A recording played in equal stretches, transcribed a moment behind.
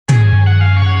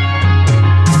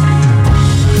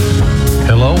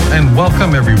and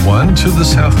welcome everyone to the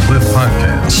Southcliff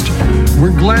podcast.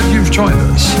 We're glad you've joined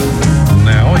us.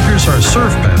 Now, here's our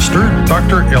serve pastor,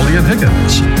 Dr. Elliot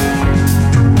Higgins.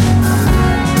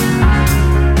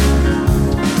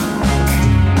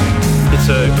 It's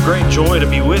a great joy to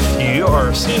be with you.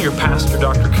 Our senior pastor,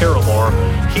 Dr. Carol Moore,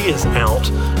 he is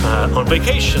out on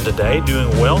vacation today, doing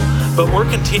well, but we're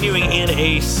continuing in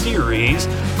a series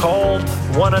called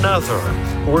One Another.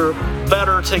 We're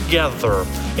better together.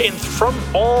 And from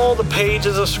all the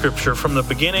pages of Scripture, from the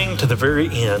beginning to the very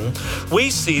end, we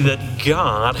see that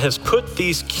God has put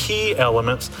these key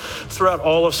elements throughout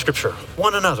all of Scripture.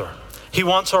 One another. He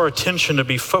wants our attention to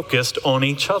be focused on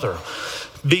each other,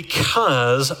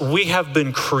 because we have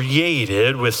been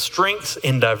created with strengths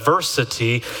and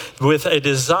diversity, with a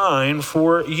design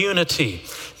for unity.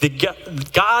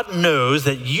 God knows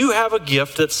that you have a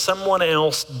gift that someone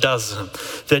else doesn't,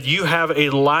 that you have a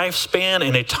lifespan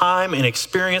and a time and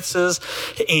experiences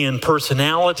and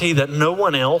personality that no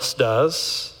one else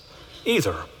does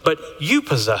either. But you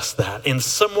possess that and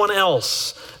someone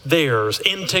else theirs.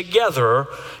 And together,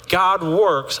 God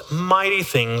works mighty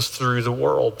things through the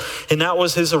world. And that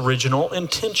was his original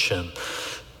intention.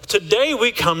 Today,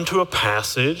 we come to a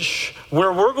passage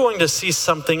where we're going to see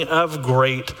something of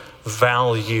great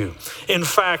value. In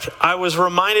fact, I was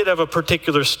reminded of a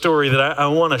particular story that I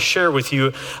want to share with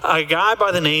you. A guy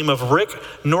by the name of Rick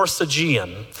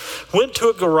Norsagian went to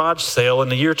a garage sale in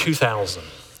the year 2000.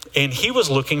 And he was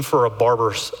looking for a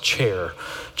barber's chair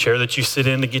that you sit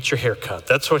in to get your hair cut.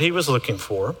 That's what he was looking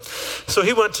for. So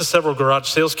he went to several garage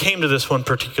sales, came to this one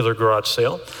particular garage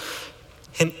sale.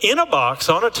 And in a box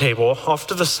on a table off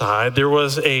to the side, there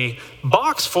was a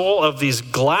box full of these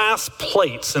glass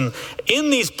plates. And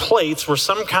in these plates were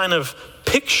some kind of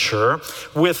picture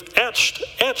with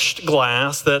etched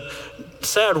glass that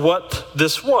said what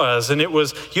this was. And it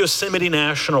was Yosemite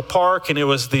National Park, and it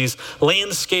was these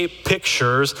landscape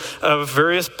pictures of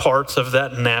various parts of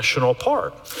that national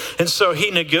park. And so he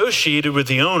negotiated with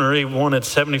the owner. He wanted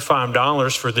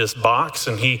 $75 for this box,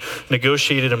 and he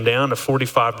negotiated him down to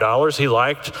 $45. He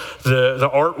liked the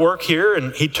artwork here,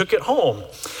 and he took it home.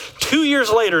 2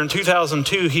 years later, in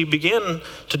 2002, he began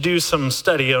to do some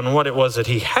study on what it was that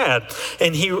he had,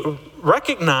 and he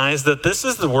recognized that this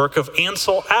is the work of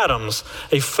Ansel Adams,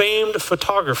 a famed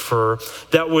photographer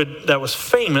that was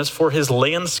famous for his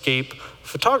landscape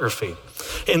photography.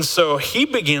 And so he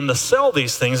began to sell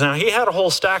these things. Now, he had a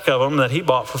whole stack of them that he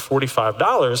bought for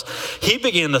 $45. He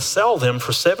began to sell them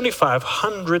for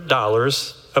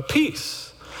 $7,500 a piece.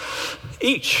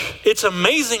 Each. It's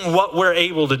amazing what we're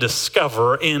able to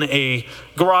discover in a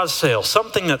garage sale.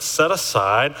 Something that's set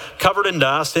aside, covered in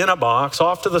dust, in a box,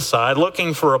 off to the side,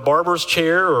 looking for a barber's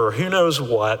chair or who knows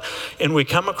what, and we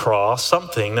come across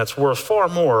something that's worth far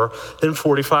more than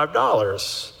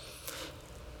 $45.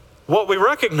 What we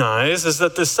recognize is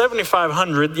that this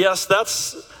 $7,500, yes,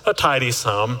 that's a tidy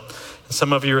sum.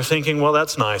 Some of you are thinking, well,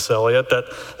 that's nice, Elliot.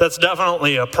 That's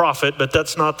definitely a profit, but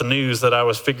that's not the news that I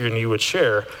was figuring you would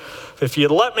share. If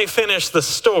you'd let me finish the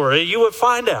story, you would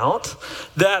find out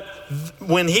that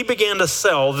when he began to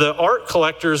sell, the art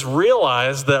collectors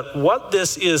realized that what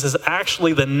this is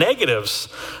actually the negatives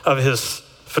of his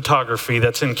photography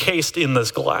that's encased in this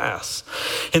glass.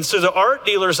 And so the art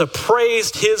dealers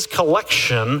appraised his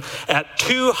collection at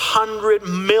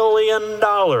 $200 million,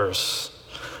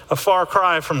 a far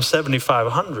cry from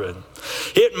 $7,500.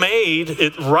 It made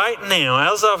it right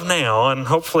now, as of now, and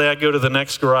hopefully I go to the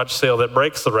next garage sale that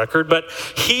breaks the record, but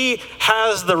he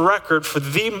has the record for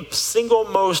the single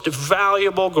most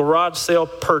valuable garage sale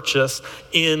purchase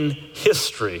in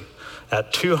history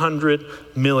at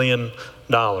 $200 million.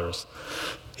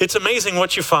 It's amazing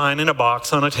what you find in a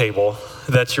box on a table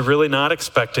that you're really not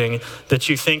expecting, that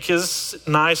you think is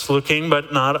nice looking,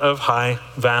 but not of high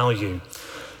value.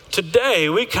 Today,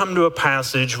 we come to a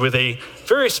passage with a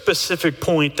very specific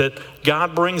point that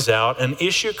God brings out, an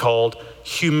issue called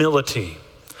humility.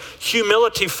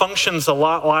 Humility functions a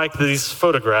lot like these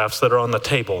photographs that are on the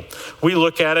table. We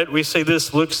look at it, we say,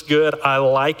 this looks good, I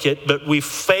like it, but we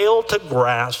fail to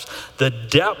grasp the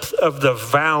depth of the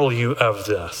value of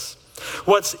this.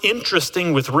 What's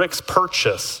interesting with Rick's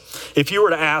purchase, if you were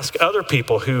to ask other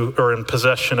people who are in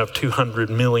possession of $200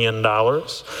 million,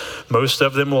 most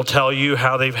of them will tell you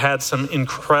how they've had some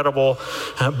incredible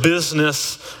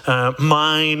business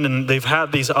mind, and they've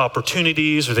had these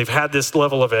opportunities, or they've had this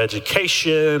level of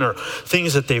education, or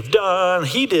things that they've done.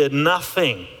 He did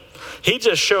nothing. He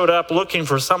just showed up looking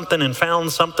for something and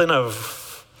found something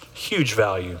of huge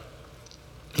value.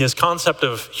 his concept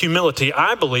of humility,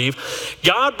 I believe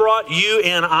God brought you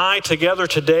and I together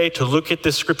today to look at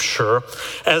this scripture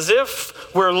as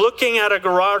if we're looking at a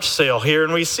garage sale here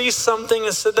and we see something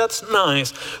and said, that's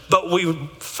nice, but we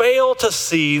fail to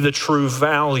see the true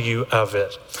value of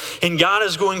it. And God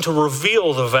is going to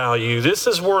reveal the value. This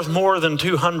is worth more than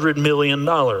 $200 million.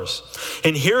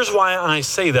 And here's why I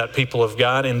say that, people of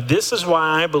God, and this is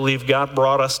why I believe God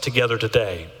brought us together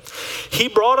today. He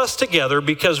brought us together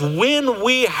because when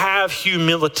we have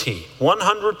humility,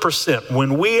 100%,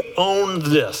 when we own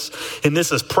this, and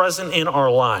this is present in our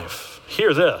life,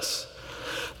 hear this.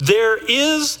 There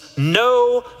is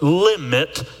no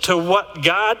limit to what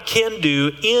God can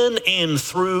do in and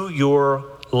through your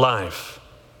life.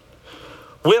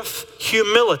 With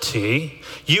humility,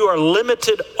 you are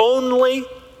limited only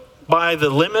by the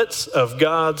limits of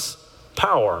God's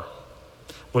power,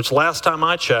 which last time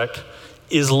I checked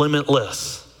is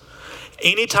limitless.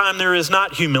 Anytime there is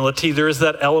not humility, there is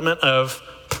that element of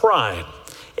pride.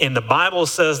 And the Bible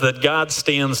says that God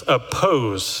stands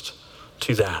opposed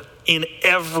to that in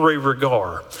every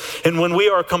regard. And when we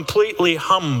are completely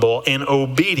humble and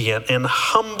obedient and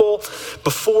humble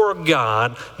before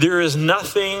God, there is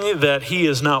nothing that he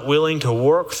is not willing to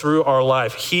work through our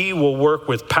life. He will work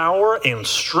with power and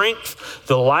strength,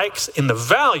 the likes and the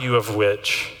value of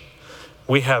which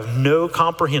we have no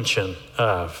comprehension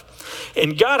of.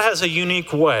 And God has a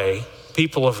unique way,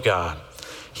 people of God.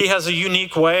 He has a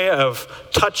unique way of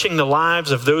touching the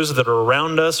lives of those that are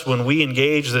around us when we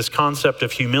engage this concept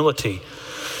of humility.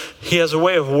 He has a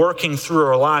way of working through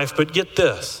our life, but get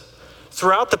this.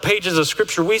 Throughout the pages of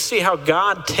Scripture, we see how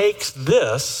God takes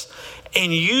this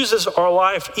and uses our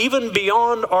life even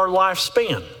beyond our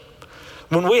lifespan.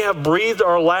 When we have breathed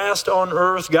our last on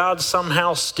earth, God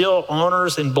somehow still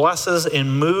honors and blesses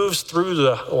and moves through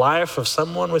the life of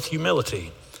someone with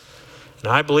humility. And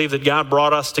I believe that God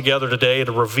brought us together today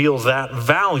to reveal that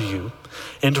value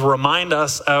and to remind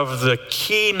us of the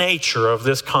key nature of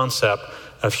this concept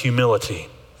of humility.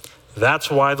 That's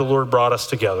why the Lord brought us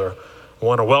together. I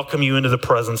want to welcome you into the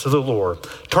presence of the Lord.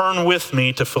 Turn with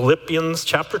me to Philippians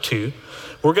chapter 2.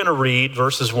 We're going to read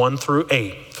verses 1 through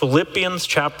 8. Philippians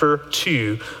chapter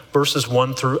 2, verses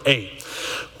 1 through 8.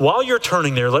 While you're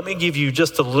turning there, let me give you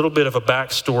just a little bit of a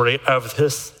backstory of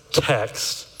this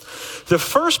text. The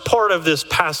first part of this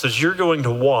passage you're going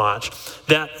to watch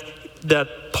that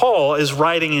Paul is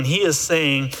writing, and he is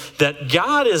saying that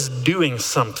God is doing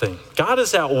something. God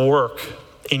is at work,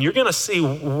 and you're going to see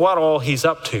what all he's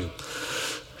up to.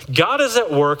 God is at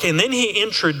work, and then he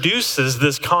introduces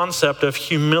this concept of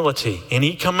humility, and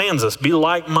he commands us, be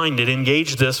like-minded,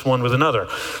 engage this one with another.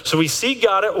 So we see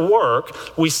God at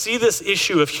work, we see this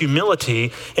issue of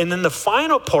humility, and then the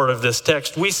final part of this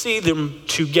text, we see them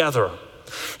together.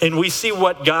 And we see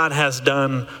what God has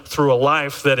done through a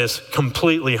life that is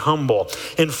completely humble.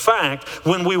 In fact,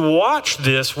 when we watch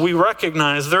this, we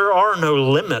recognize there are no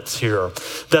limits here,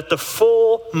 that the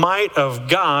full might of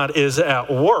God is at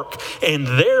work, and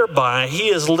thereby he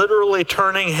is literally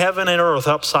turning heaven and earth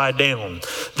upside down.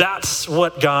 That's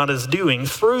what God is doing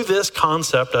through this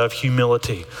concept of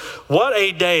humility. What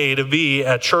a day to be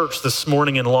at church this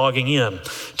morning and logging in,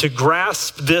 to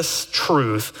grasp this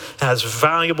truth as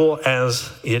valuable as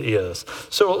it is.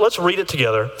 So let's read it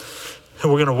together,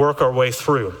 and we're going to work our way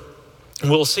through.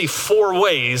 We'll see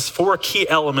four key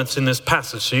elements in this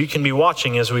passage, so you can be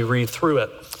watching as we read through it.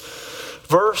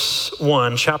 Verse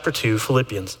 1, chapter 2,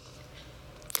 Philippians.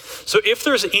 So if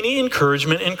there's any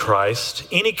encouragement in Christ,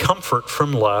 any comfort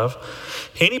from love,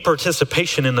 any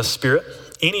participation in the Spirit,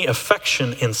 any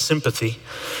affection and sympathy,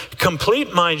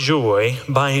 complete my joy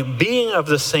by being of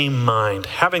the same mind,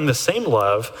 having the same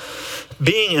love,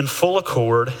 being in full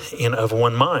accord and of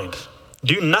one mind.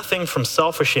 Do nothing from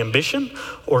selfish ambition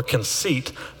or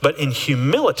conceit, but in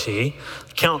humility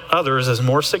count others as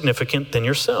more significant than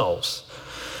yourselves.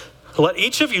 Let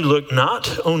each of you look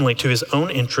not only to his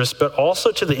own interests, but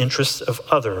also to the interests of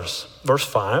others. Verse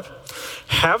 5,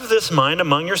 have this mind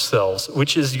among yourselves,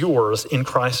 which is yours in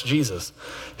Christ Jesus,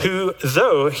 who,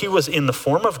 though he was in the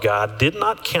form of God, did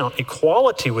not count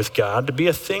equality with God to be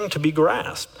a thing to be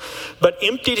grasped, but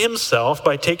emptied himself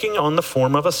by taking on the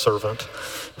form of a servant.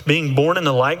 Being born in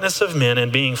the likeness of men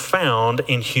and being found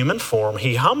in human form,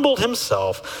 he humbled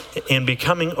himself, and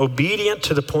becoming obedient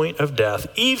to the point of death,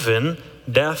 even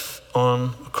death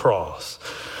on a cross.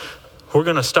 We're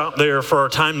going to stop there for our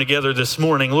time together this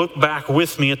morning. Look back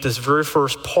with me at this very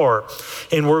first part,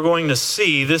 and we're going to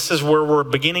see, this is where we're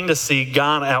beginning to see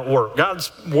God at work.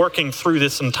 God's working through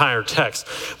this entire text,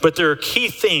 but there are key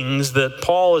things that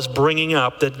Paul is bringing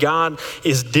up that God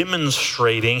is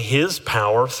demonstrating his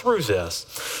power through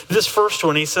this. This first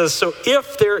one, he says, so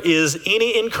if there is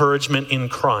any encouragement in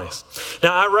Christ.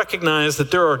 Now, I recognize that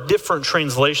there are different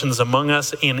translations among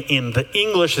us, and the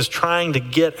English is trying to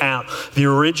get at the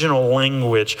original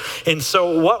language. And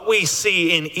so what we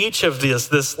see in each of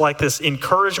this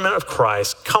encouragement of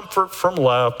Christ, comfort from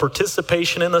love,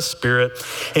 participation in the Spirit,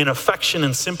 and affection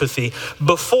and sympathy,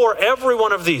 before every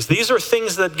one of these are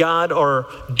things that God are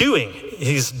doing.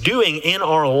 He's doing in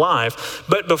our life.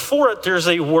 But before it, there's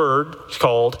a word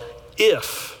called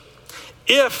if.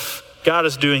 If God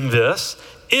is doing this,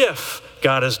 if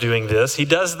God is doing this. He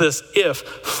does this if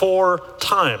 4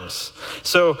 times.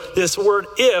 So this word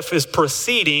if is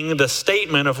preceding the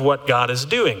statement of what God is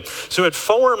doing. So it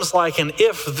forms like an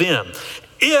if then.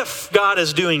 If God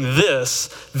is doing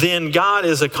this, then God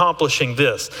is accomplishing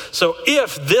this. So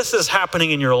if this is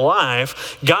happening in your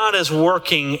life, God is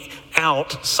working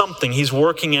out something. He's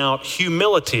working out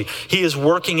humility. He is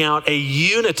working out a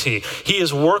unity. He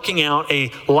is working out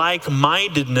a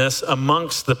like-mindedness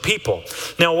amongst the people.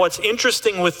 Now, what's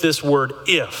interesting with this word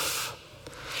if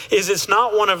is it's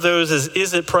not one of those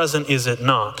is it present, is it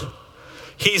not?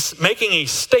 He's making a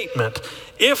statement.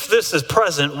 If this is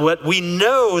present, we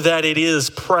know that it is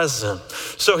present.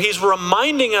 So he's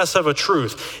reminding us of a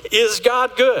truth. Is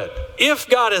God good? If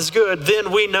God is good,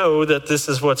 then we know that this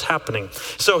is what's happening.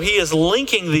 So he is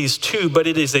linking these two, but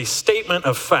it is a statement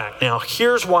of fact. Now,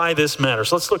 here's why this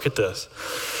matters. Let's look at this.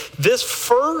 This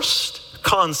first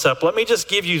concept, let me just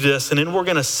give you this, and then we're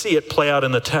going to see it play out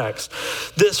in the text.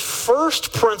 This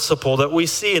first principle that we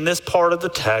see in this part of the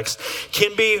text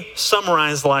can be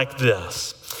summarized like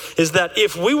this, is that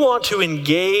if we want to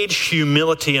engage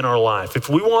humility in our life, if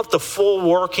we want the full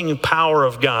working power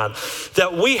of God,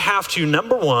 that we have to,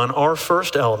 number one, our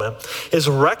first element, is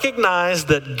recognize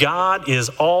that God is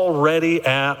already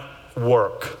at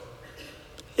work.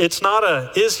 It's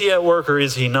not is he at work or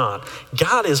is he not?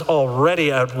 God is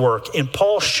already at work. And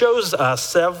Paul shows us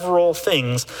several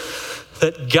things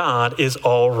that God is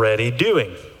already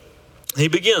doing. He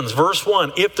begins, verse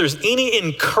 1, if there's any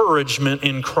encouragement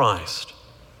in Christ.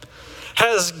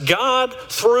 Has God,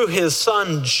 through his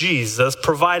son Jesus,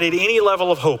 provided any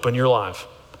level of hope in your life?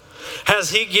 Has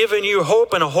he given you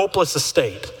hope in a hopeless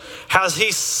estate? Has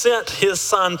he sent his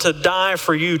son to die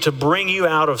for you, to bring you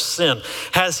out of sin?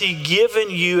 Has he given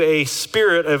you a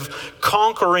spirit of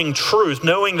conquering truth,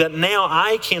 knowing that now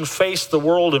I can face the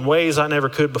world in ways I never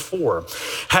could before?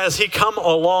 Has he come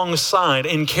alongside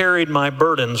and carried my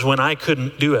burdens when I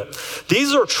couldn't do it?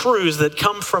 These are truths that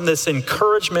come from this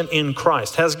encouragement in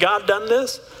Christ. Has God done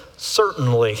this?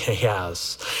 Certainly he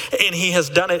has. And he has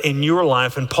done it in your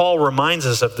life. And Paul reminds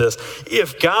us of this.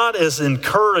 If God is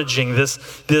encouraging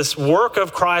this work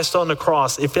of Christ on the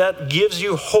cross, if that gives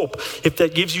you hope, if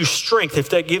that gives you strength, if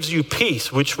that gives you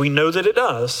peace, which we know that it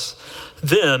does,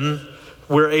 then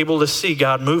we're able to see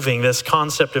God moving. This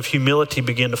concept of humility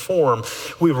begin to form.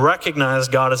 We recognize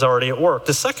God is already at work.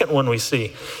 The second one we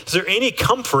see, is there any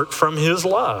comfort from his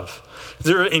love? Is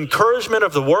there encouragement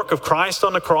of the work of Christ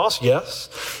on the cross?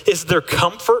 Yes. Is there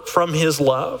comfort from his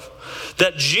love?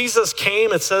 That Jesus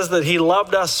came, it says that he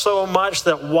loved us so much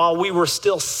that while we were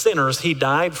still sinners, he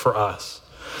died for us.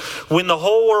 When the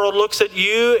whole world looks at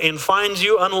you and finds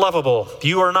you unlovable,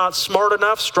 you are not smart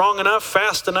enough, strong enough,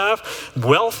 fast enough,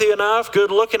 wealthy enough, good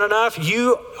looking enough,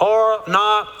 you are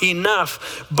not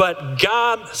enough. But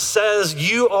God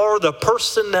says you are the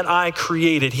person that I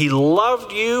created. He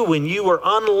loved you when you were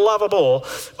unlovable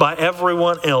by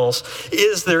everyone else.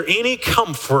 Is there any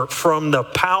comfort from the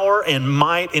power and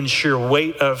might and sheer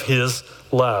weight of his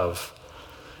love?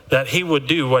 That he would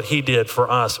do what he did for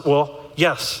us? Well,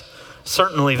 yes.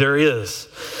 Certainly there is.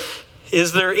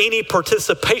 Is there any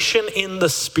participation in the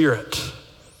Spirit?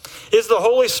 Is the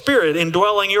Holy Spirit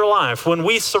indwelling your life? When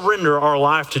we surrender our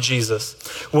life to Jesus,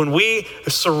 when we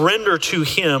surrender to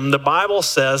him, the Bible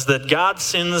says that God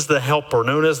sends the helper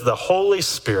known as the Holy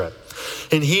Spirit.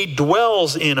 And he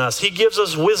dwells in us. He gives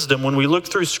us wisdom when we look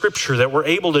through Scripture that we're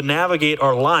able to navigate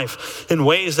our life in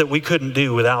ways that we couldn't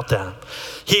do without that.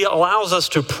 He allows us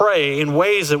to pray in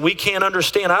ways that we can't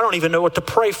understand. I don't even know what to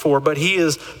pray for, but he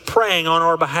is praying on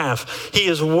our behalf. He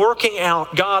is working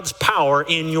out God's power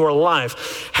in your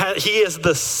life. He is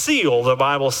the seal, the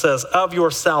Bible says, of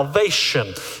your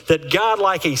salvation. That God,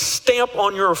 like a stamp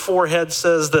on your forehead,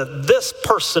 says that this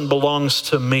person belongs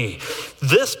to me.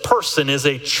 This person is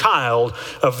a child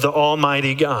of the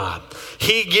Almighty God.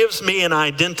 He gives me an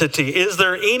identity. Is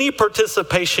there any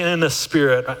participation in the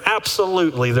Spirit?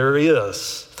 Absolutely, there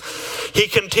is. He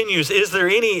continues, is there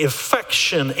any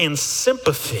affection and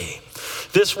sympathy?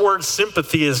 This word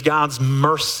sympathy is God's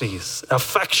mercies.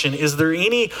 Affection, is there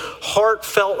any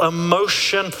heartfelt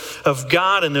emotion of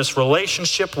God in this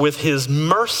relationship with his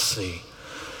mercy?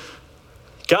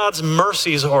 God's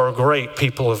mercies are great,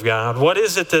 people of God. What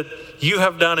is it that you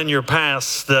have done in your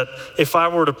past that if I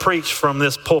were to preach from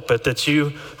this pulpit that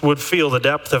you would feel the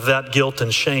depth of that guilt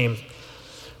and shame?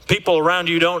 People around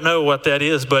you don't know what that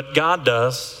is, but God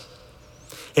does.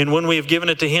 And when we have given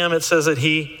it to him, it says that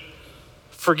he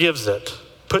forgives it,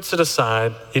 puts it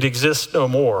aside. It exists no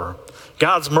more.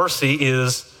 God's mercy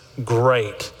is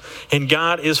great. And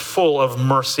God is full of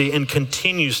mercy and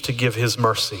continues to give his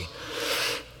mercy.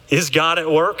 Is God at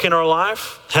work in our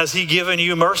life? Has he given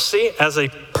you mercy as a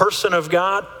person of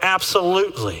God?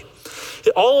 Absolutely.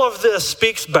 All of this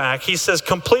speaks back. He says,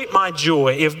 complete my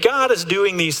joy. If God is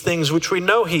doing these things, which we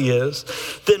know he is,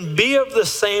 then be of the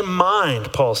same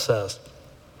mind, Paul says.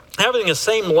 Having the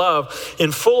same love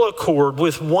in full accord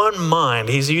with one mind.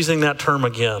 He's using that term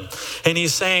again. And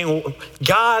he's saying,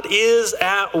 God is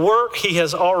at work. He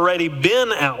has already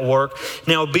been at work.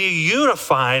 Now be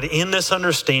unified in this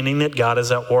understanding that God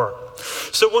is at work.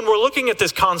 So when we're looking at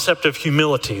this concept of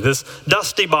humility, this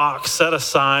dusty box set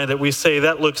aside that we say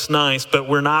that looks nice, but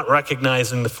we're not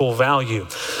recognizing the full value.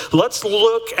 Let's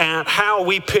look at how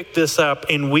we pick this up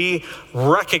and we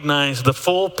recognize the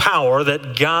full power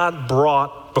that God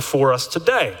brought before us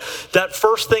today. That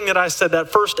first thing that I said, that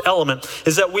first element,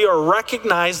 is that we are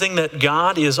recognizing that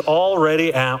God is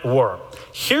already at work.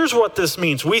 Here's what this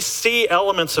means. We see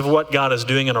elements of what God is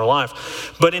doing in our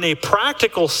life, but in a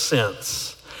practical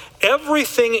sense,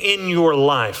 everything in your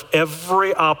life,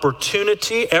 every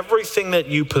opportunity, everything that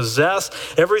you possess,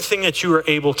 everything that you are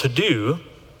able to do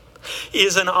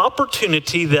is an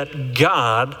opportunity that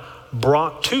God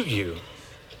brought to you.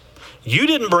 You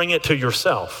didn't bring it to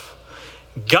yourself.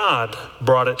 God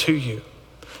brought it to you.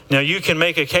 Now you can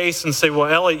make a case and say,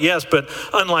 well, Elliot, yes, but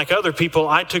unlike other people,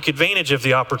 I took advantage of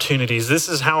the opportunities. This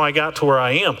is how I got to where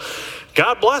I am.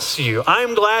 God bless you.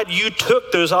 I'm glad you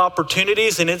took those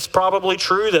opportunities, and it's probably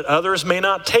true that others may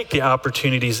not take the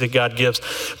opportunities that God gives.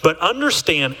 But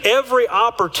understand, every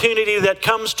opportunity that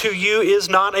comes to you is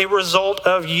not a result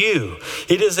of you.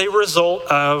 It is a result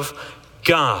of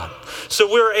God. So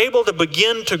we're able to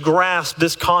begin to grasp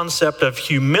this concept of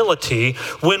humility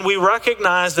when we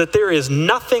recognize that there is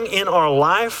nothing in our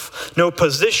life, no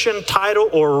position, title,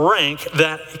 or rank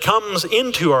that comes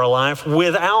into our life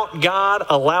without God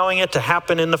allowing it to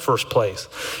happen in the first place.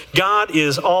 God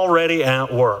is already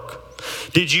at work.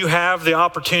 Did you have the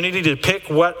opportunity to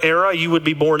pick what era you would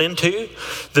be born into?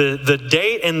 The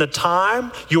date and the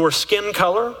time, your skin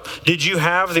color? Did you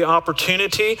have the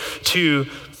opportunity to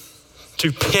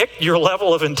pick your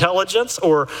level of intelligence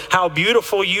or how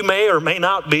beautiful you may or may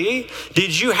not be?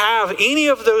 Did you have any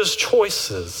of those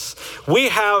choices? We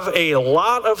have a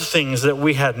lot of things that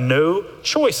we had no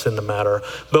choice in the matter,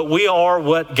 but we are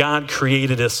what God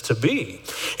created us to be.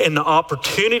 And the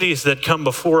opportunities that come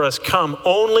before us come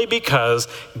only because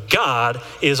God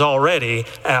is already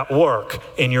at work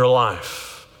in your life.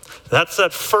 That's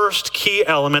that first key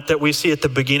element that we see at the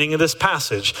beginning of this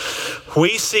passage.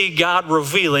 We see God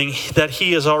revealing that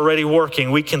he is already working.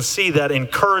 We can see that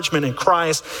encouragement in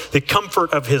Christ, the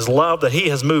comfort of his love, that he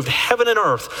has moved heaven and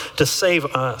earth to save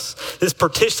us. This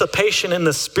participation in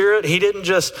the Spirit, he didn't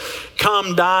just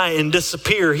come, die, and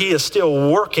disappear. He is still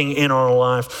working in our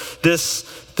life. This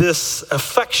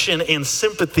affection and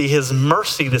sympathy, his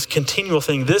mercy, this continual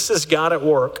thing, this is God at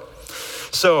work.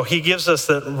 So he gives us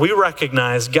that we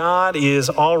recognize God is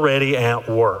already at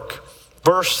work.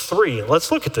 Verse 3,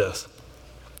 let's look at this.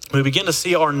 We begin to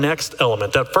see our next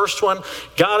element. That first one,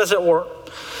 God is at work.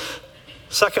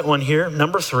 Second one here,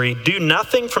 number 3, do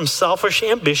nothing from selfish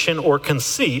ambition or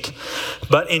conceit,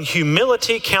 but in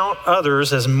humility count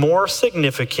others as more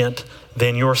significant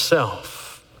than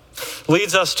yourself.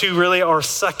 Leads us to really our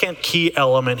second key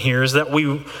element here is that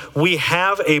we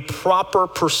have a proper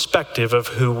perspective of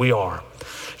who we are.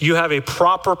 You have a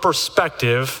proper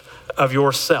perspective of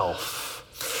yourself.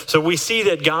 So we see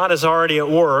that God is already at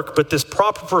work, but this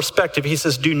proper perspective, he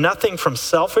says, do nothing from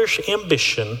selfish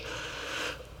ambition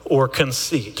or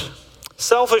conceit.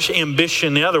 Selfish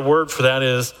ambition, the other word for that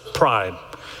is pride.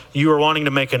 You are wanting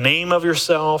to make a name of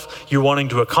yourself. You're wanting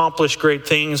to accomplish great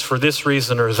things for this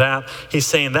reason or that. He's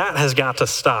saying that has got to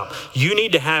stop. You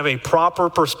need to have a proper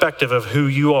perspective of who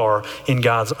you are in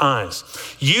God's eyes.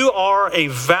 You are a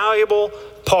valuable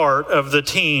part of the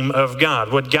team of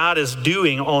God, what God is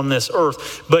doing on this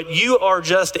earth. But you are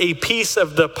just a piece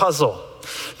of the puzzle.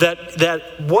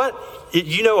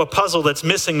 A puzzle that's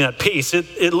missing that piece,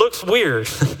 it looks weird.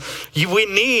 We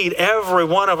need every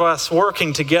one of us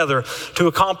working together to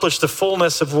accomplish the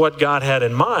fullness of what God had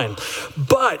in mind.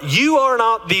 But you are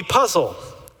not the puzzle.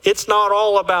 It's not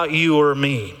all about you or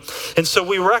me. And so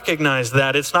we recognize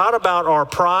that it's not about our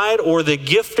pride or the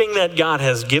gifting that God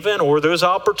has given or those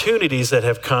opportunities that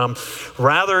have come.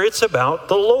 Rather, it's about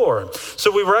the Lord.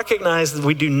 So we recognize that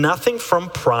we do nothing from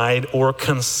pride or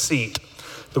conceit.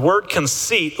 The word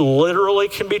conceit literally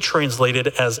can be translated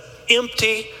as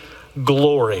empty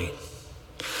glory.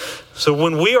 So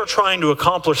when we are trying to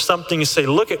accomplish something, you say,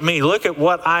 look at me, look at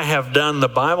what I have done. The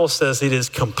Bible says it is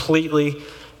completely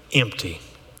empty,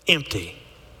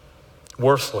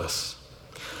 worthless,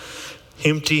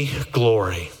 empty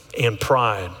glory and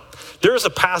pride. There's a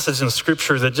passage in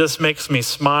Scripture that just makes me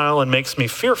smile and makes me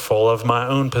fearful of my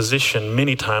own position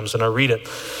many times when I read it.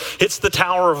 It's the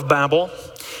Tower of Babel.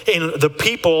 And the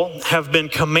people have been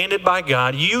commanded by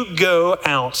God, you go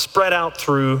out, spread out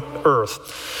through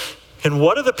earth. And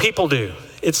what do the people do?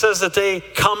 It says that they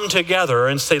come together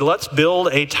and say, let's build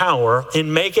a tower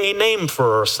and make a name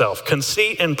for ourselves.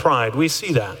 Conceit and pride, we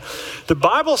see that. The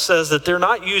Bible says that they're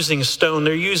not using stone,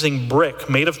 they're using brick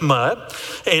made of mud.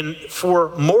 And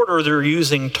for mortar, they're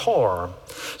using tar.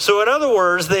 So in other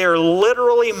words, they are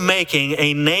literally making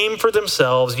a name for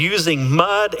themselves using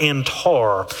mud and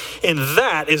tar. And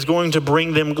that is going to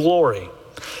bring them glory.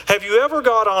 Have you ever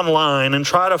got online and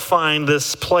tried to find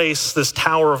this place, this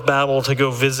Tower of Babel to go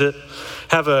visit?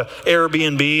 Have a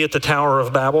Airbnb at the Tower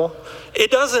of Babel?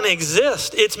 It doesn't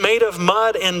exist. It's made of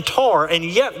mud and tar. And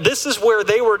yet this is where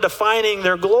they were defining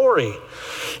their glory.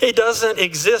 It doesn't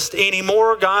exist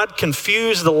anymore. God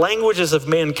confused the languages of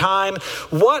mankind.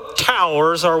 What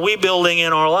towers are we building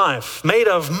in our life? Made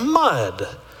of mud,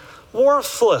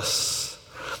 worthless.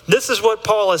 This is what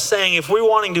Paul is saying. If we're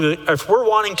wanting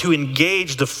to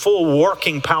engage the full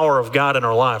working power of God in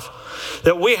our life,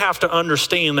 that we have to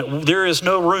understand that there is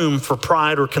no room for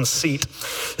pride or conceit,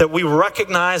 that we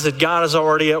recognize that God is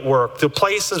already at work. The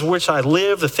places which I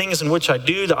live, the things in which I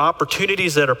do, the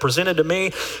opportunities that are presented to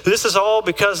me, this is all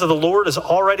because of the Lord is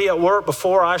already at work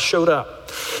before I showed up.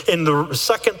 And the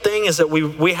second thing is that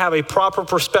we have a proper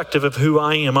perspective of who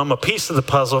I am. I'm a piece of the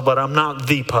puzzle, but I'm not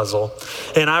the puzzle.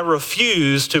 And I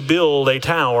refuse to build a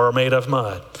tower made of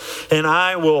mud. And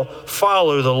I will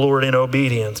follow the Lord in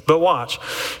obedience. But watch,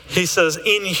 he says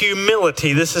in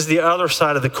humility, this is the other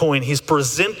side of the coin. He's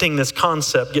presenting this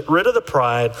concept. Get rid of the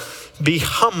pride, be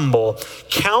humble,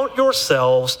 count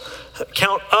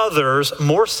others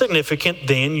more significant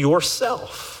than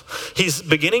yourself. He's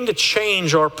beginning to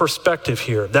change our perspective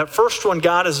here. That first one,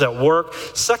 God is at work.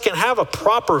 Second, have a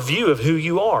proper view of who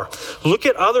you are. Look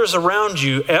at others around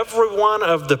you, every one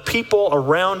of the people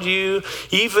around you,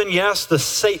 even, yes, the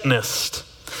Satanist,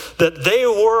 that they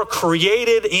were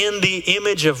created in the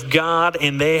image of God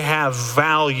and they have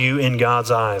value in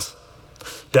God's eyes.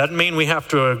 Doesn't mean we have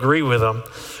to agree with them,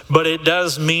 but it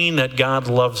does mean that God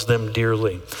loves them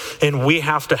dearly. And we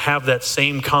have to have that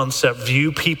same concept,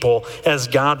 view people as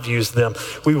God views them.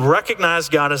 We recognize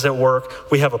God is at work.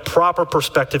 We have a proper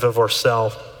perspective of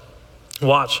ourselves.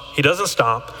 Watch, he doesn't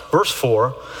stop. Verse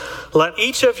 4, let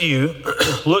each of you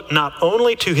look not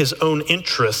only to his own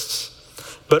interests,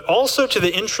 but also to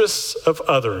the interests of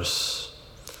others.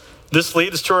 This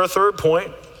leads to our third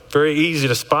point, very easy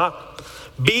to spot.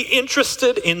 Be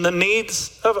interested in the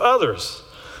needs of others.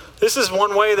 This is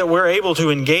one way that we're able to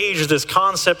engage this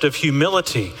concept of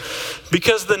humility,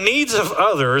 because the needs of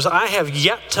others, I have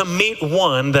yet to meet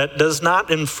one that does not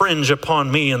infringe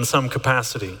upon me in some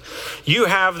capacity. You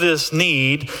have this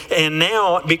need, and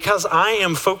now because I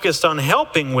am focused on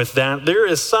helping with that, there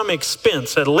is some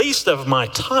expense, at least of my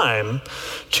time,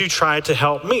 to try to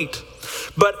help meet.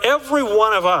 But every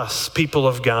one of us, people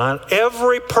of God,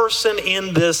 every person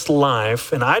in this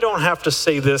life, and I don't have to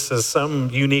say this as some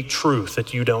unique truth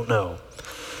that you don't know.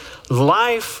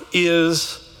 Life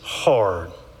is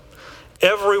hard.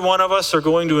 Every one of us are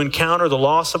going to encounter the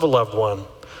loss of a loved one.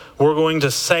 We're going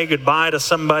to say goodbye to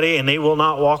somebody and they will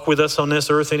not walk with us on this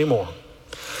earth anymore.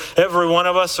 Every one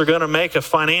of us are going to make a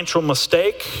financial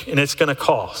mistake and it's going to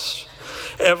cost.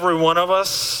 Every one of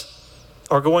us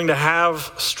are going to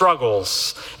have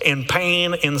struggles and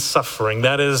pain and suffering.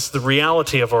 That is the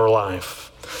reality of our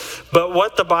life. But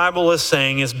what the Bible is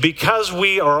saying is because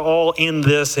we are all in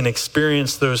this and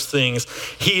experience those things,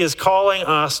 he is calling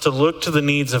us to look to the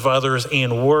needs of others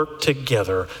and work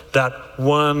together, that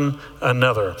one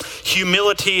another.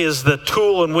 Humility is the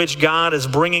tool in which God is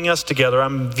bringing us together.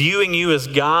 I'm viewing you as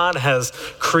God has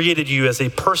created you as a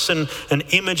person, an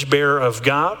image bearer of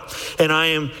God, and I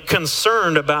am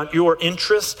concerned about your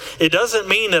interests. It doesn't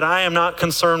mean that I am not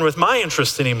concerned with my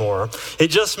interests anymore. It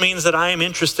just means that I am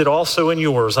interested also in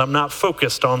yours. I'm not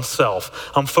focused on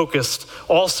self. I'm focused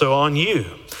also on you.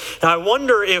 Now, I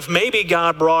wonder if maybe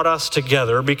God brought us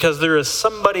together because there is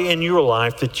somebody in your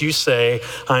life that you say,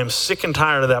 I'm sick and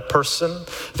tired of that person.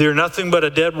 They're nothing but a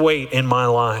dead weight in my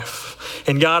life.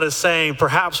 And God is saying,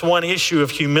 perhaps one issue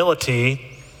of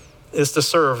humility is to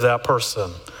serve that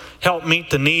person. Help meet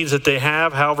the needs that they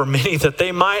have, however many that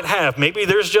they might have. Maybe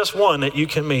there's just one that you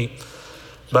can meet.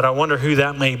 But I wonder who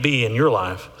that may be in your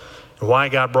life and why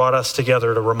God brought us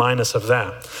together to remind us of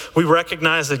that. We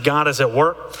recognize that God is at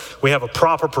work. We have a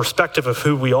proper perspective of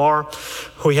who we are.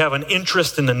 We have an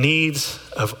interest in the needs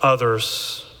of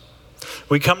others.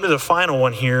 We come to the final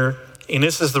one here, and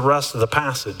this is the rest of the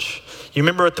passage. You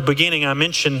remember at the beginning I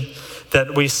mentioned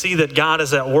that we see that God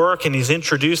is at work and he's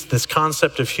introduced this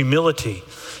concept of humility.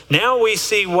 Now we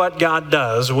see what God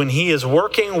does when he is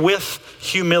working with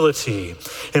humility,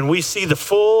 and we see the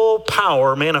full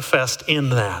power manifest in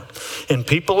that. And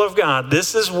people of God,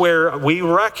 this is where we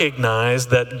recognize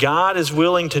that God is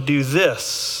willing to do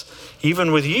this,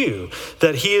 even with you,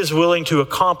 that he is willing to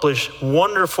accomplish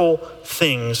wonderful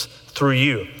things through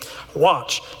you.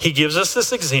 Watch, he gives us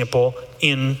this example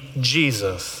in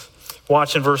Jesus.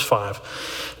 Watch in verse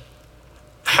 5.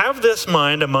 Have this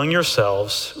mind among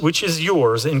yourselves, which is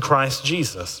yours in Christ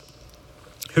Jesus,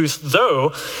 who,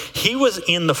 though he was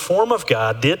in the form of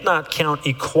God, did not count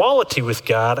equality with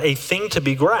God a thing to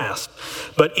be grasped,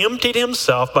 but emptied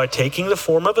himself by taking the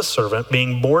form of a servant,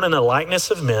 being born in the likeness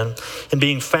of men, and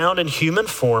being found in human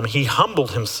form, he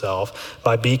humbled himself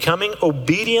by becoming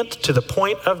obedient to the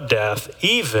point of death,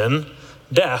 even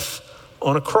death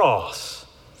on a cross.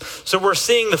 So we're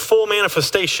seeing the full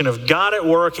manifestation of God at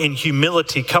work and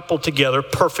humility coupled together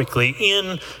perfectly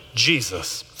in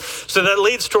Jesus. So that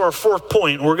leads to our fourth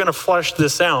point. We're going to flesh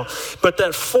this out. But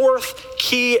that fourth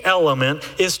key element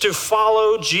is to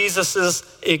follow Jesus's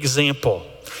example.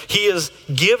 He is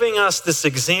giving us this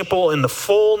example in the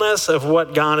fullness of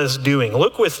what God is doing.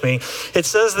 Look with me. It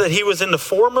says that he was in the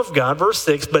form of God, verse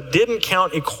 6, but didn't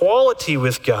count equality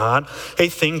with God a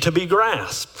thing to be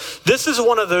grasped. This is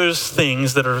one of those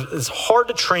things that is hard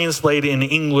to translate in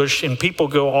English, and people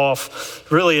go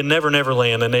off really in Never Never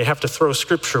Land, and they have to throw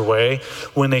scripture away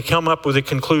when they come up with a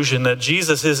conclusion that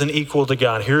Jesus isn't equal to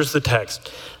God. Here's the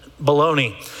text.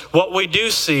 Baloney. What we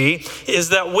do see is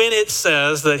that when it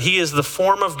says that he is the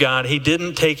form of God, he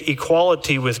didn't take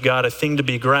equality with God, a thing to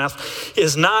be grasped,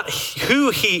 is not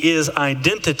who he is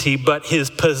identity, but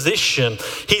his position.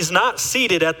 He's not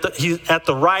seated at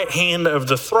the right hand of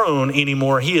the throne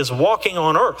anymore. He is walking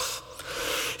on earth.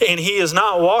 And he is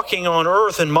not walking on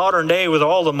earth in modern day with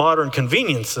all the modern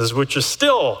conveniences, which is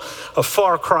still a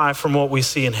far cry from what we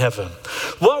see in heaven.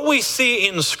 What we see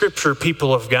in Scripture,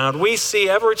 people of God, we see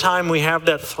every time we have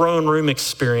that throne room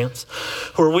experience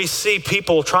where we see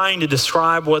people trying to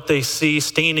describe what they see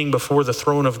standing before the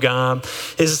throne of God.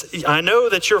 I know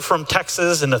that you're from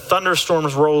Texas and the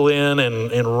thunderstorms roll in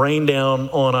and rain down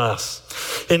on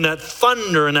us. And that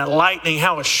thunder and that lightning,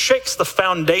 how it shakes the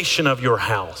foundation of your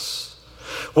house.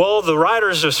 Well, the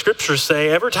writers of Scripture say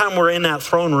every time we're in that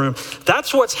throne room,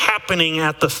 that's what's happening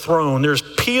at the throne. There's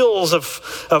peals of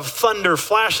thunder,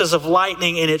 flashes of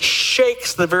lightning, and it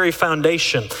shakes the very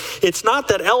foundation. It's not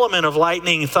that element of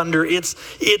lightning, thunder, it's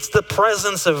the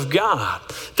presence of God,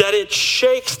 that it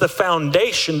shakes the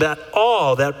foundation, that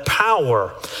awe, that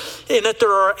power. And that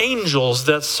there are angels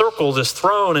that circle this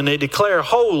throne and they declare,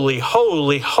 holy,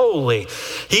 holy, holy.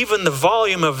 Even the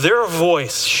volume of their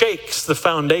voice shakes the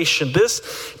foundation.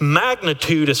 This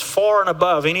magnitude is far and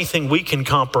above anything we can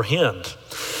comprehend.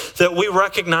 That we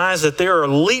recognize that there are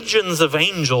legions of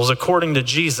angels, according to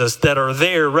Jesus, that are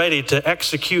there ready to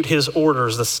execute his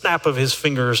orders, the snap of his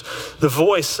fingers, the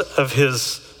voice of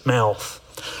his mouth.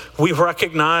 We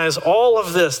recognize all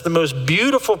of this, the most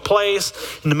beautiful place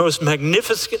and the most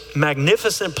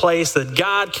magnificent place that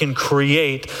God can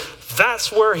create.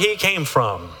 That's where he came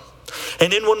from.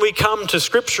 And then when we come to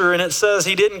Scripture and it says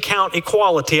he didn't count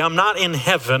equality, I'm not in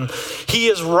heaven. He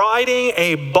is riding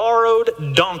a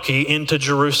borrowed donkey into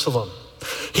Jerusalem.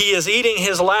 He is eating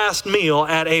his last meal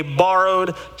at a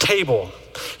borrowed table.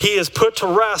 He is put to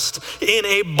rest in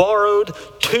a borrowed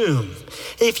tomb.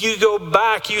 If you go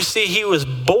back, you see he was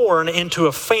born into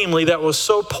a family that was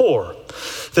so poor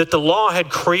that the law had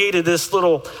created this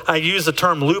little, I use the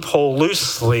term loophole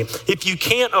loosely. If you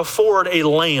can't afford a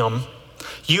lamb,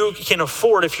 you can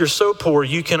afford, if you're so poor,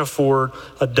 you can afford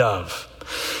a dove.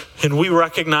 And we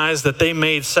recognize that they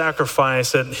made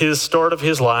sacrifice at his start of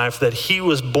his life, that he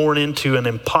was born into an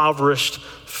impoverished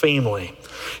family.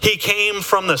 He came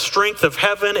from the strength of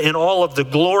heaven in all of the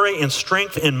glory and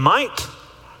strength and might,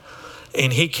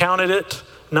 and he counted it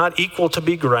not equal to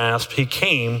be grasped. He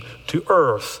came to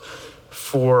earth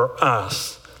for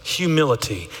us.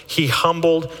 Humility. He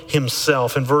humbled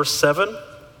himself. In verse 7,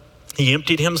 he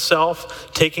emptied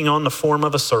himself, taking on the form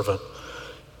of a servant.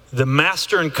 The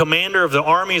master and commander of the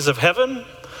armies of heaven,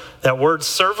 that word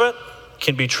servant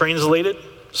can be translated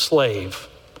slave.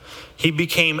 He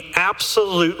became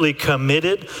absolutely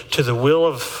committed to the will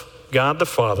of God the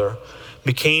Father,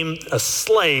 became a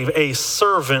slave, a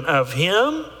servant of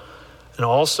him and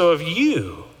also of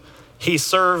you. He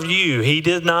served you. He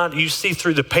did not, you see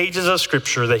through the pages of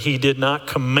Scripture that he did not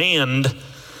command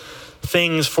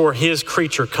things for his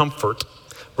creature comfort.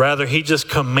 Rather, he just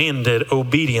commanded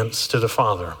obedience to the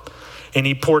Father. And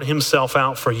he poured himself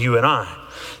out for you and I.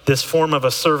 This form of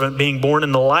a servant, being born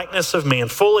in the likeness of man,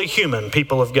 fully human,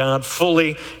 people of God,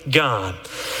 fully God.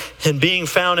 And being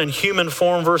found in human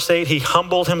form, verse 8, he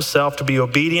humbled himself to be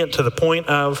obedient to the point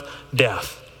of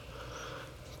death.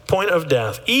 Point of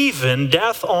death, even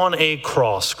death on a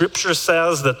cross. Scripture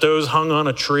says that those hung on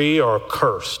a tree are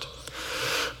cursed.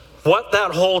 What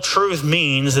that whole truth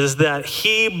means is that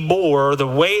he bore the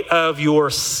weight of your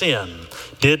sin.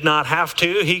 Did not have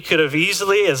to. He could have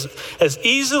easily, as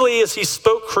easily as he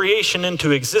spoke creation into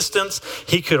existence,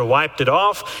 he could have wiped it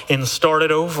off and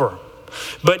started over.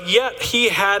 But yet he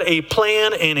had a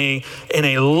plan and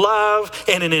a love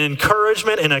and an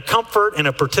encouragement and a comfort and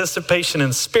a participation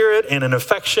in spirit and an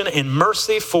affection and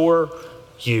mercy for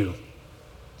you.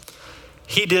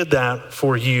 He did that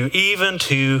for you, even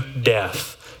to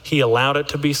death. He allowed it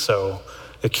to be so.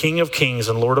 The King of Kings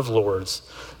and Lord of Lords,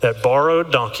 that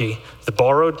borrowed donkey, the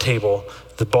borrowed table,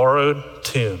 the borrowed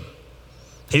tomb.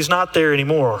 He's not there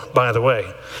anymore, by the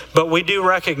way. But we do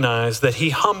recognize that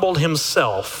he humbled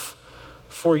himself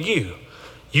for you.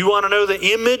 You want to know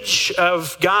the image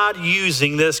of God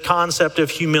using this concept of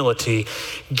humility?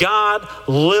 God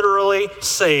literally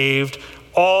saved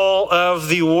all of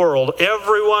the world.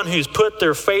 Everyone who's put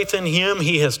their faith in him,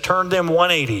 he has turned them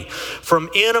 180. From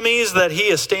enemies that he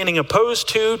is standing opposed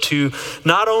to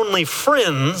not only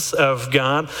friends of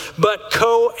God, but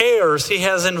co-heirs. He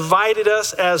has invited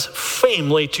us as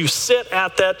family to sit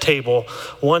at that table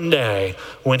one day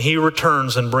when he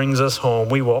returns and brings us home.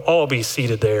 We will all be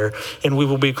seated there and we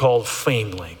will be called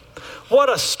family. What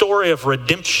a story of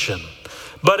redemption,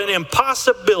 but an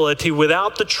impossibility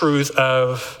without the truth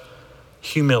of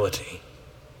humility.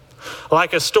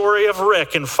 Like a story of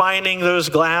Rick and finding those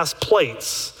glass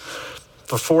plates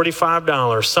for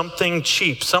 $45, something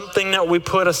cheap, something that we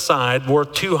put aside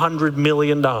worth $200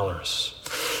 million.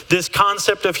 This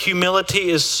concept of humility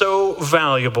is so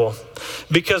valuable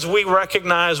because we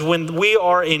recognize when we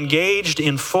are engaged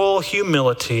in full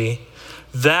humility,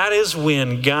 that is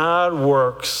when God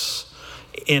works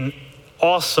in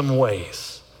awesome ways.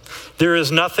 There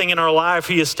is nothing in our life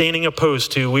he is standing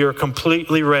opposed to. We are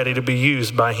completely ready to be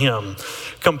used by him,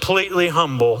 completely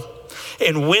humble.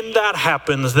 And when that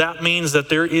happens, that means that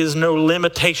there is no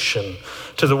limitation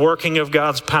to the working of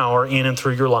God's power in and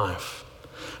through your life.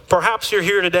 Perhaps you're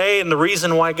here today, and the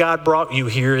reason why God brought you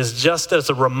here is just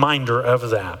as a reminder of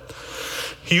that.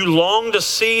 You long to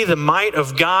see the might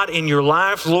of God in your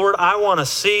life. Lord, I want to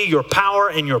see your power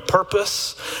and your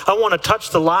purpose. I want to touch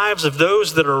the lives of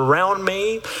those that are around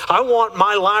me. I want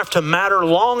my life to matter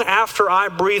long after I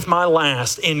breathe my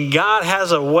last. And God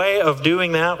has a way of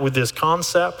doing that with this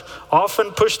concept,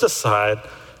 often pushed aside,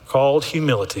 called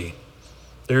humility.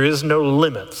 There is no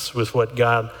limits with what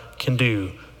God can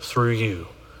do through you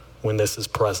when this is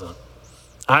present.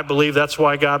 I believe that's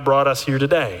why God brought us here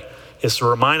today. Is to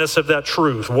remind us of that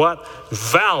truth, what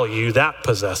value that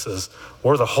possesses,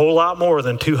 worth a whole lot more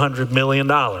than $200 million.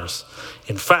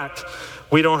 In fact,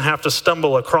 we don't have to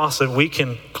stumble across it. We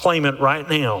can claim it right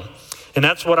now. And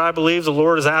that's what I believe the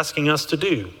Lord is asking us to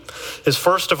do. Is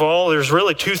first of all, there's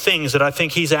really two things that I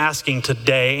think he's asking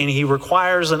today, and he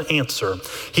requires an answer.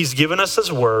 He's given us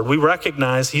his word. We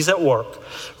recognize he's at work.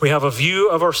 We have a view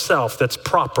of ourselves that's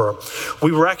proper.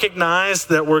 We recognize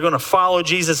that we're going to follow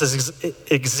Jesus'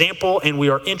 example, and we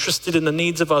are interested in the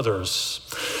needs of others.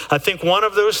 I think one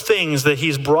of those things that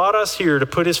he's brought us here to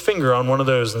put his finger on one of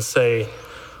those and say,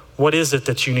 What is it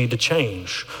that you need to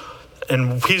change?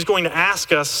 And he's going to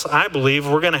ask us, I believe,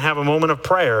 we're going to have a moment of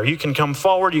prayer. You can come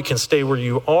forward, you can stay where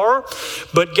you are,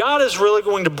 but God is really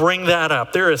going to bring that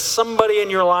up. There is somebody in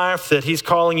your life that he's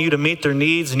calling you to meet their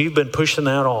needs, and you've been pushing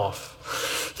that off.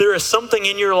 There is something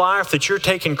in your life that you're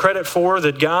taking credit for,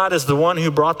 that God is the one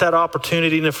who brought that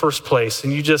opportunity in the first place.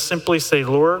 And you just simply say,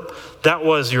 Lord, that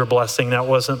was your blessing, that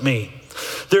wasn't me.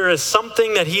 There is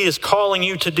something that he is calling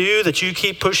you to do that you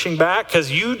keep pushing back because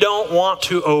you don't want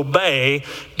to obey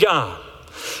God.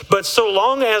 But so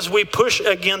long as we push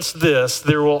against this,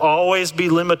 there will always be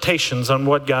limitations on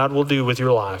what God will do with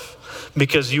your life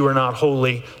because you are not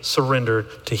wholly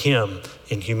surrendered to him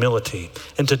in humility.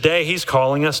 And today he's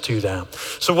calling us to that.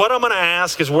 So what I'm going to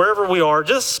ask is wherever we are,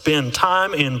 just spend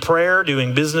time in prayer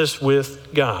doing business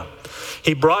with God.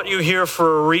 He brought you here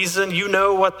for a reason. You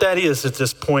know what that is at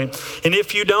this point. And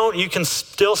if you don't, you can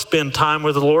still spend time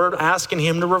with the Lord asking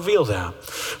him to reveal that.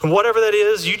 And whatever that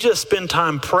is, you just spend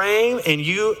time praying and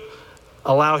you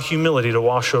allow humility to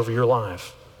wash over your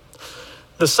life.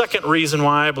 The second reason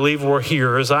why I believe we're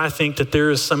here is I think that there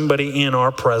is somebody in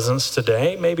our presence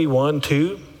today, maybe 1,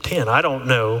 2, 10, I don't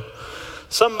know.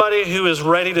 Somebody who is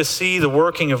ready to see the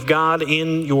working of God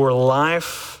in your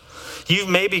life. You've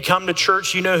maybe come to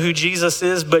church, you know who Jesus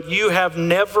is, but you have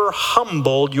never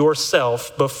humbled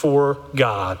yourself before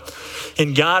God.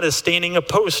 And God is standing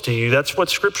opposed to you. That's what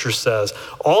Scripture says.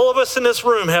 All of us in this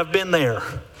room have been there.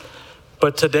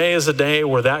 But today is a day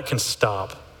where that can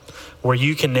stop, where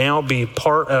you can now be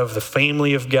part of the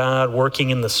family of God, working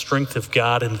in the strength of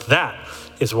God, and that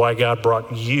is why God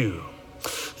brought you.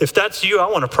 If that's you, I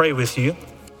want to pray with you.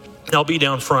 I'll be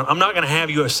down front. I'm not going to have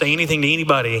you say anything to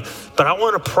anybody, but I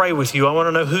want to pray with you. I want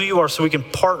to know who you are so we can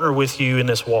partner with you in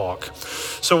this walk.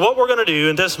 So what we're going to do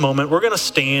in this moment, we're going to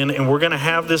stand and we're going to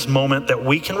have this moment that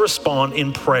we can respond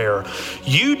in prayer.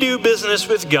 You do business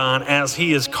with God as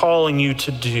he is calling you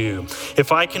to do.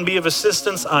 If I can be of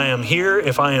assistance, I am here.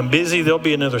 If I am busy, there'll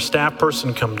be another staff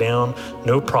person come down.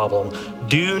 No problem.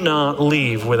 Do not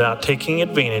leave without taking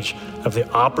advantage of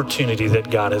the opportunity that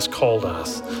God has called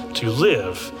us to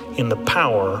live in the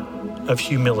power of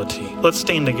humility. Let's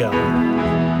stand together.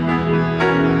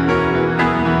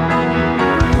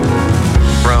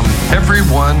 From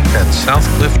everyone at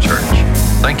Southcliff Church,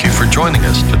 thank you for joining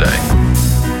us today.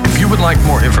 If you would like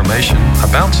more information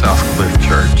about Southcliff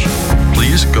Church,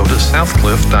 please go to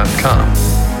southcliff.com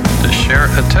to share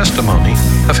a testimony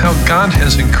of how God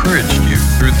has encouraged you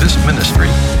through this ministry.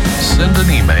 Send an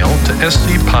email to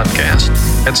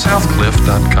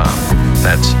scpodcast@southcliff.com.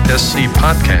 That's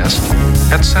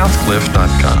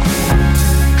scpodcast@southcliff.com.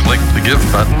 Click the Give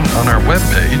button on our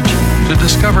webpage to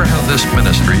discover how this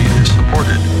ministry is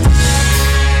supported.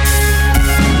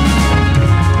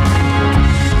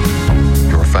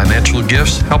 Your financial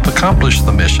gifts help accomplish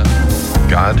the mission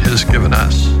God has given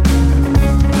us.